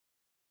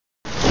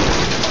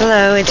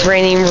Hello, it's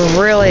raining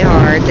really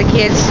hard. The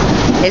kids,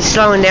 it's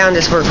slowing down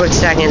just for a quick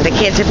second. The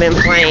kids have been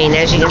playing,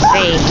 as you can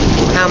see,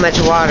 how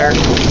much water.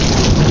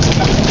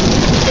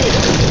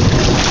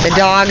 The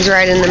dog's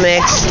right in the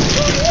mix.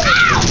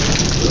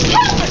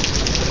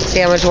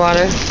 See how much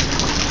water?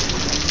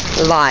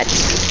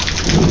 Lots.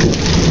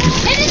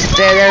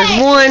 There's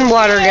one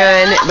water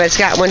gun, but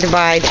Scott went to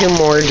buy 2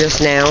 more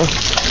just now.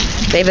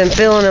 They've been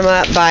filling them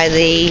up by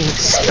the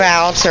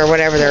spouts or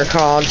whatever they're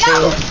called.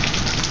 See?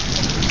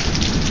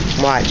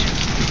 Watch.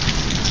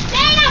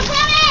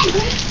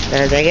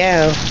 There they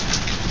go.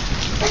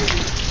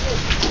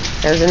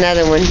 There's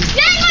another one. Look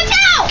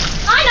out!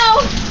 I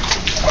know.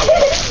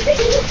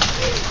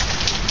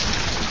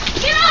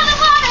 Get out of the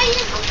water,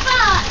 you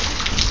fuck!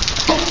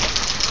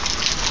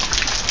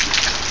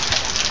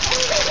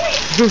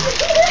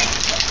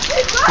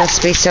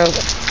 Must be so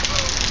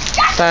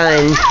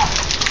fun.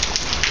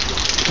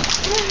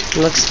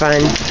 Looks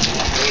fun.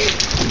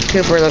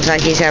 Cooper looks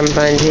like he's having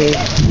fun too.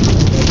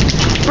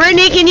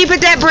 Brittany, can you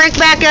put that brick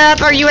back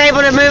up? Are you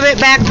able to move it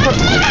back?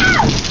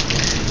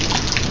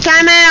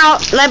 Time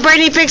out. Let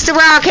Brittany fix the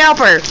rock. Help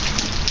her.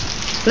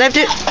 Lift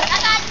it.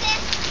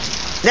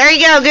 There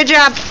you go. Good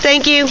job.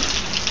 Thank you.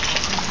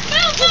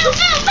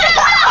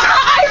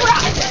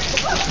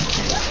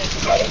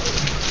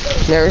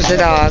 There's the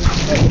dog.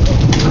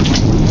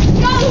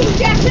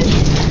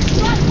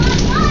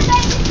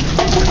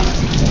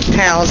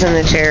 Hal's in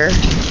the chair.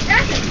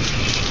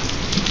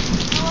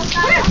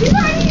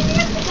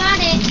 Got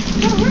it.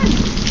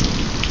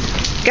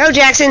 Go,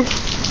 Jackson.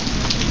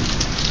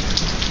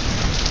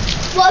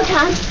 Slow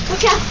time.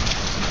 Watch out.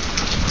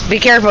 Be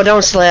careful.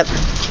 Don't slip.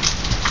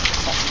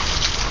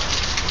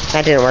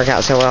 That didn't work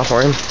out so well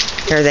for him.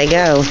 Here they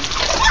go.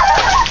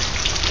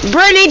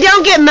 Brittany,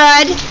 don't get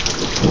mud.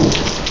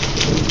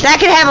 That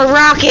could have a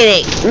rock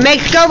in it.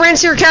 Go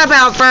rinse your cup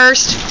out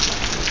first,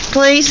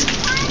 please.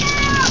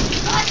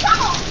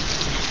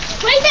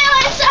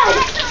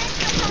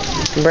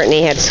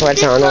 Brittany had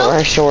sweats on over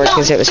her shorts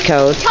because it was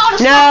cold.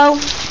 No.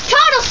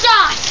 Total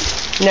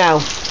sauce. No.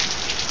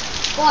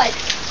 What?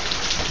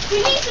 We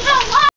need to know why.